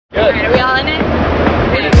Alright, are we all in it?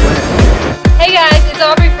 Hey guys, it's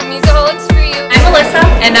Aubrey from Musicholics4U. I'm Melissa.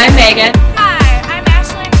 And I'm Megan. Hi, I'm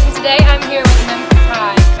Ashlen. And today I'm here with Memphis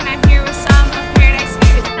High. And I'm here with some of Paradise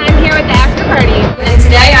Views. I'm here with the After Party. And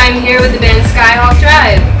today I'm here with the band Skyhawk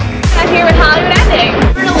Drive. I'm here with Hollywood Ending.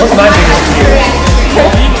 What's my biggest fear?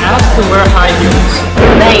 Being asked to wear high heels.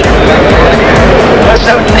 Mate, what's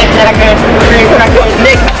up, Nick?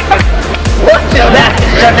 What's so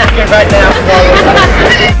knackered right now?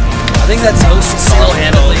 I think that's most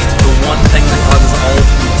single-handedly the one thing that causes all of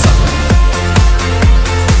food suffering.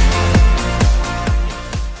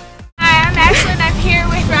 Hi, I'm Ashlen. I'm here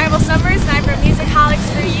with Rival Summers and I'm from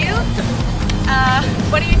Musicholics4U.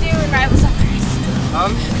 What do you do in Rival Summers?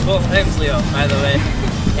 Well, my name's Leo, by the way,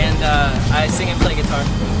 and I sing and play guitar.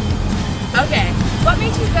 Okay. What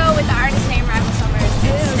made you go with the artist name Rival Summers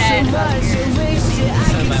instead of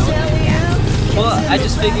My own name. yeah? Well, I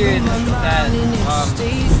just figured that,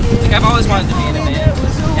 like I've always wanted to be in a band,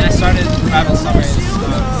 and I started Rival Summers,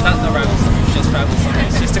 not the Rival Summers, just Rival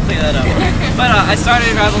Summers, just to clear that up. But I started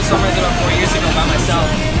Rival Summers about 4 years ago by myself,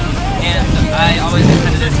 and I always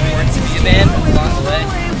intended it to be a band along the way,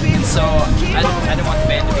 and so I didn't want the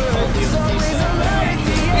band to be called Leo Batista, but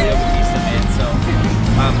Leo Batista band, so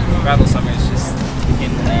Rival Summers just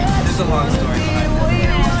became the name. There's a long story behind it.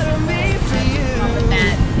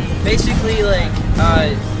 Basically, like,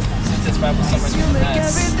 since it's Rival Summers with an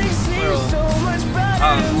S, plural,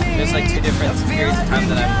 there's like two different periods of time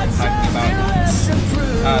that I'm like talking about.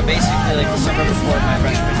 Basically, like the summer before my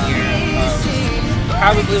freshman year,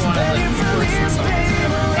 probably one of like the worst summers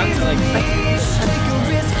ever. Not to like,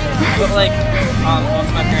 but like, both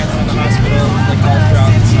of my parents were in the hospital like all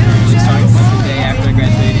throughout the summer, really starting from the day after I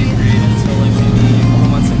graduated 8th grade until like maybe a couple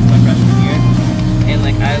months into my freshman year. And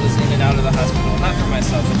like I was in and out of the hospital, not for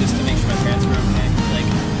myself, but just to make sure my parents were okay, like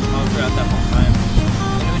all throughout that whole time.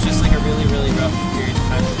 And it was just like a really, really rough period of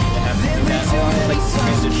time for me to have to do that, along with like the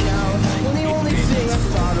transition from like 8th grade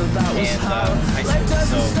and high school.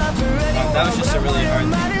 So that was just a really hard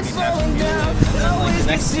thing for me to have to deal with. And then like the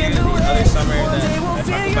next year, the other summer that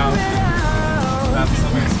I talk about the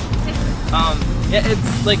summers. Yeah, it's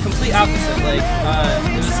like complete opposite. Like,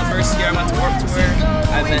 it was the first year I went to Warped Tour.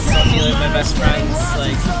 I met so many of my best friends,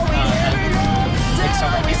 like, at like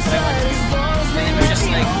summer camp that I went to. And it was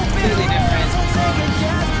just like completely different.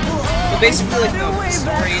 But basically, like the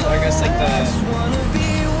story, or I guess like the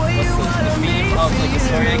theme of like the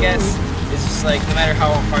story, I guess, is just like no matter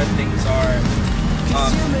how hard things are,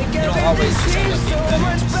 it'll always just end up being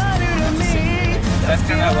better. That's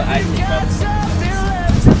kind of what I think about the song.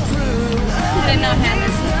 You didn't know it had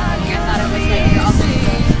this song. I thought it was like your ultimate.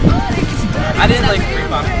 I didn't like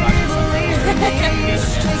rip off the rock or something.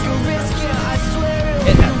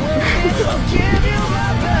 It happened.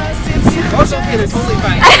 Oh, it's okay, they're totally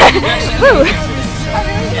fine. Woo!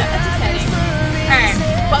 Yeah, that's exciting. Alright,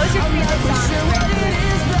 what was your favorite song?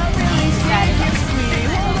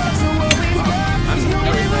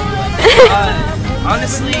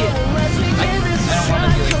 Honestly, I don't want to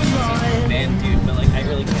be like a band dude, but like I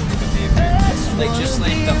really can't think of favorite. Like just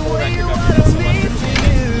like the whole record of it so much for me.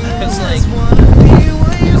 Because like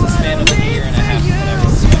it was a span of like a year and a half that I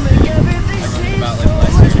wrote about like the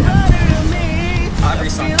last year and a half. Every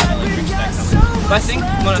song kind of like brings back something. But I think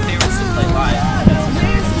one of the favorites to play live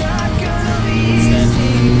instead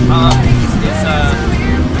is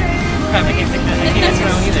crap, I can't think that. I can't answer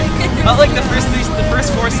my own either. But like the first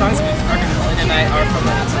 4 songs of Musicholics4U and I are from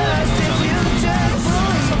Learning to Live, and those are like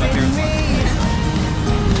some of my favorite songs.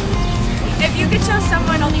 If you could show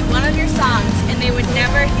someone only one of your songs and they would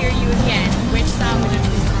never hear you again, which song would you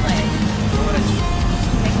choose to play?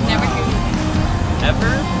 They could never hear you again.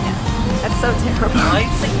 Ever? That's so terrible.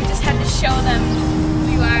 It's like you just had to show them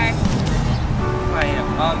who you are. Who I am.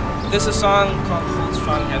 There's a song called Hold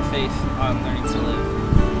Strong, Have Faith on Learning to Live,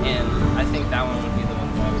 and I think that one would be the one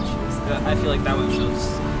that I would choose. I feel like that one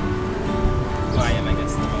shows who I am, I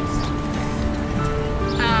guess, the most.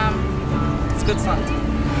 It's a good song too.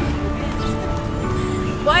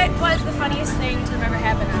 What was the funniest thing to have ever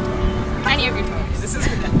happened on tour? Any of your tours? This is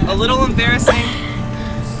a little embarrassing,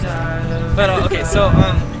 but okay. So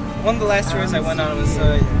one of the last tours I went on was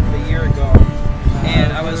a year ago,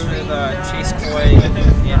 and I was with Chase Coy and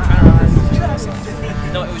I'm trying to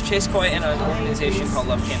remember. No, it was Chase Coy and an organization called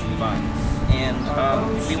Love Can't Move On. And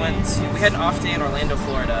we had an off day in Orlando,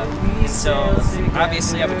 Florida, and so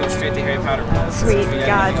obviously I would go straight to Harry Potter World. Sweet,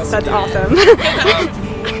 God, that's awesome.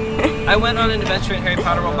 I went on an adventure in Harry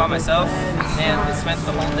Potter World by myself, and spent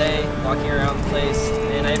the whole day walking around the place,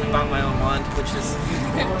 and I even bought my own wand, which is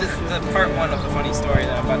the part one of the funny story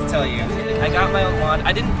that I'm about to tell you. I got my own wand.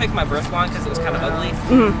 I didn't pick my birth wand because it was kind of ugly,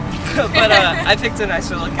 but I picked a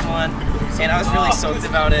nicer looking one, and I was really stoked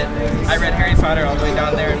about it. I read Harry Potter all the way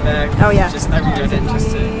down there and back. Oh yeah. I reread it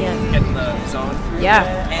just to get in the zone. Yeah.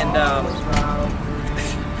 And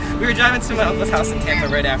we were driving to my uncle's house in Tampa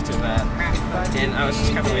right after that, and I was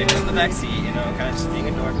just kind of waiting in the back seat, you know, kind of just being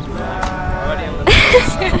a dork.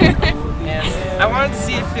 And I wanted to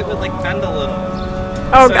see if it would like bend a little.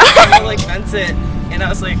 Oh so god. I kind of like bent it, and I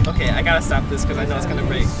was like, okay, I gotta stop this because I know it's gonna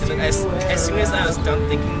break. And then as soon as I was done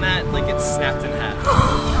thinking that, like it snapped in half.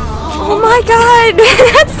 Oh my god,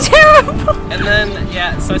 that's terrible. And then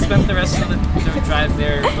yeah, so I spent the rest of the drive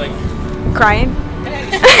there like Crying.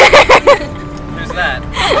 There's that.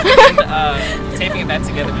 And taping it back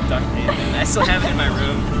together with duct tape, and I still have it in my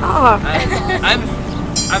room. Oh.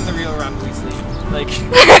 I'm the real Ron Weasley. Like,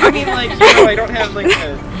 I mean, like, you know, I don't have like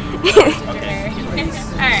the. Okay.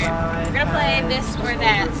 Alright, we're gonna play this or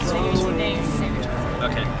that, so here's 2 days.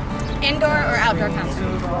 Okay. Indoor or outdoor concert?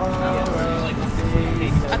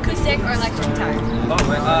 Acoustic or electric guitar? Oh,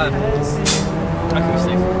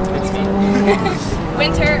 acoustic. It's me.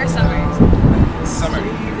 Winter or summer? Summer.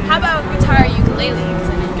 How about guitar or ukulele?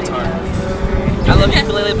 Guitar. I love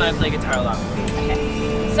ukulele, but I play guitar a lot.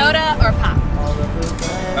 Okay. Soda or pop?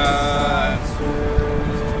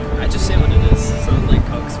 I just say what it is. So like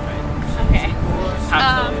Coke, Sprite. Okay.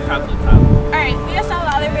 Pop, probably pop. Alright, we asked all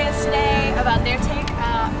the other bands today about their take.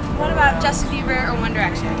 What about Justin Bieber or One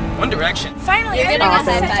Direction? One Direction. Finally, You're everyone getting else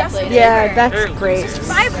us said in Justin Bieber. Yeah, that's They're great. losers.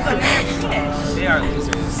 5 of them are British. They are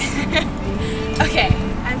losers. Okay,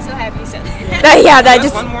 I'm so happy you said that. Yeah, that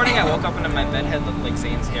just One morning I woke up and my bed had looked like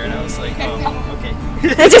Zayn's hair, and I was like, oh, okay.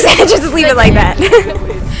 just leave it like that.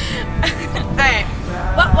 Alright,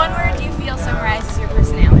 what one word do you feel summarizes your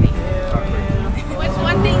personality? What's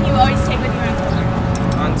one thing you always take with you on tour?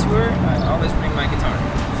 On tour, I always bring my guitar.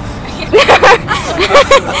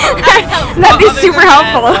 That'd be super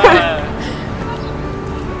helpful.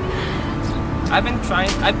 I've been trying.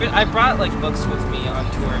 I brought like books with me on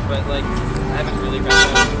tour, but like I haven't really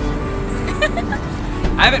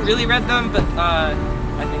read them. But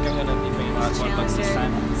I think I'm gonna be bringing lots more books this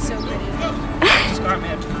time. So pretty. Just go out,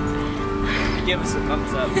 man. Give us a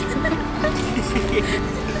thumbs up. How do you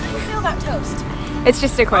feel about toast? It's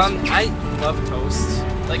just a question. I love toast.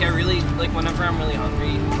 Like I really like whenever I'm really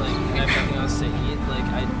hungry, like and I have nothing else to eat, like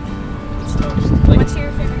it's toast. Like, What's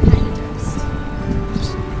your favorite kind of toast?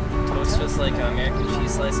 just toast with like American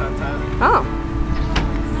cheese slice on top. Oh.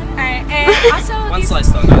 Alright, and also One slice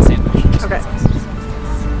though, not a sandwich. Just Okay. one slice.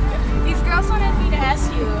 these girls wanted me to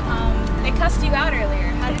ask you, they cussed you out earlier.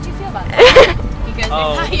 How did you feel about that? Because they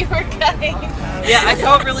thought you were cutting. Yeah, I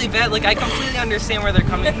felt really bad. Like I completely understand where they're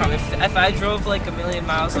coming from. If I drove like a million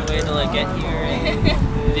miles away to like get here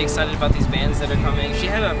and be excited about these bands that are coming. She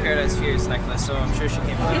had a Paradise Fears necklace, so I'm sure she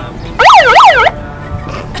came from them.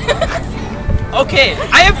 Okay,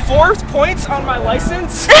 I have 4 points on my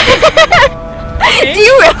license. Okay. Do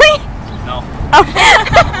you really? No. Oh.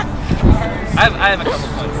 I have a couple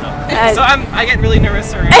points though. So I get really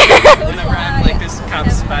nervous whenever I'm like there's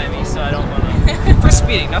cops by me, so I don't want to. For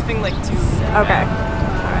speeding, nothing like too. Okay.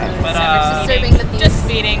 But Disturbing the peace. Just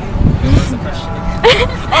speeding. what was the question?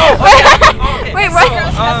 Okay. Wait, what?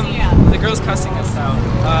 The girl's cussing us out.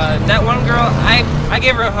 That one girl, I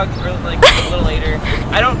gave her a hug like a little later.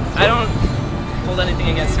 I don't hold anything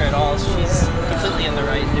against her at all. She's completely in the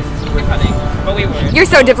right if we were cutting, but we weren't. You're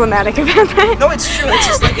so diplomatic about that. No, it's true. It's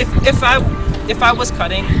just like if I was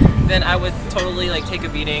cutting, then I would totally like take a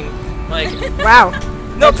beating. Like Wow.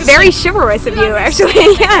 no, That's very chivalrous of you, actually.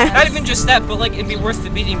 Yeah. not even just that, but like it'd be worth the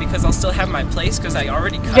beating because I'll still have my place because I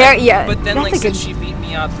already cut. Yeah, But then that's like a good- since she beat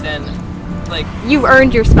me up, then like You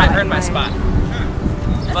earned your spot. I earned my spot.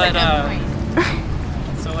 But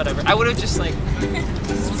so whatever. I would have just like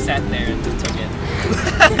sat there and took it.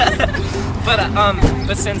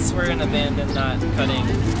 But since we're in a band and not cutting,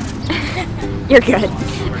 You're good.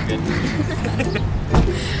 we're good.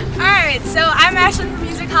 Alright, so I'm Ashlen from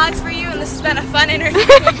Musicholics4U, and this has been a fun interview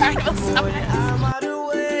with Carnival Summers. I'm wide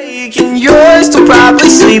awake and you're still probably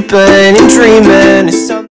sleeping and dreaming.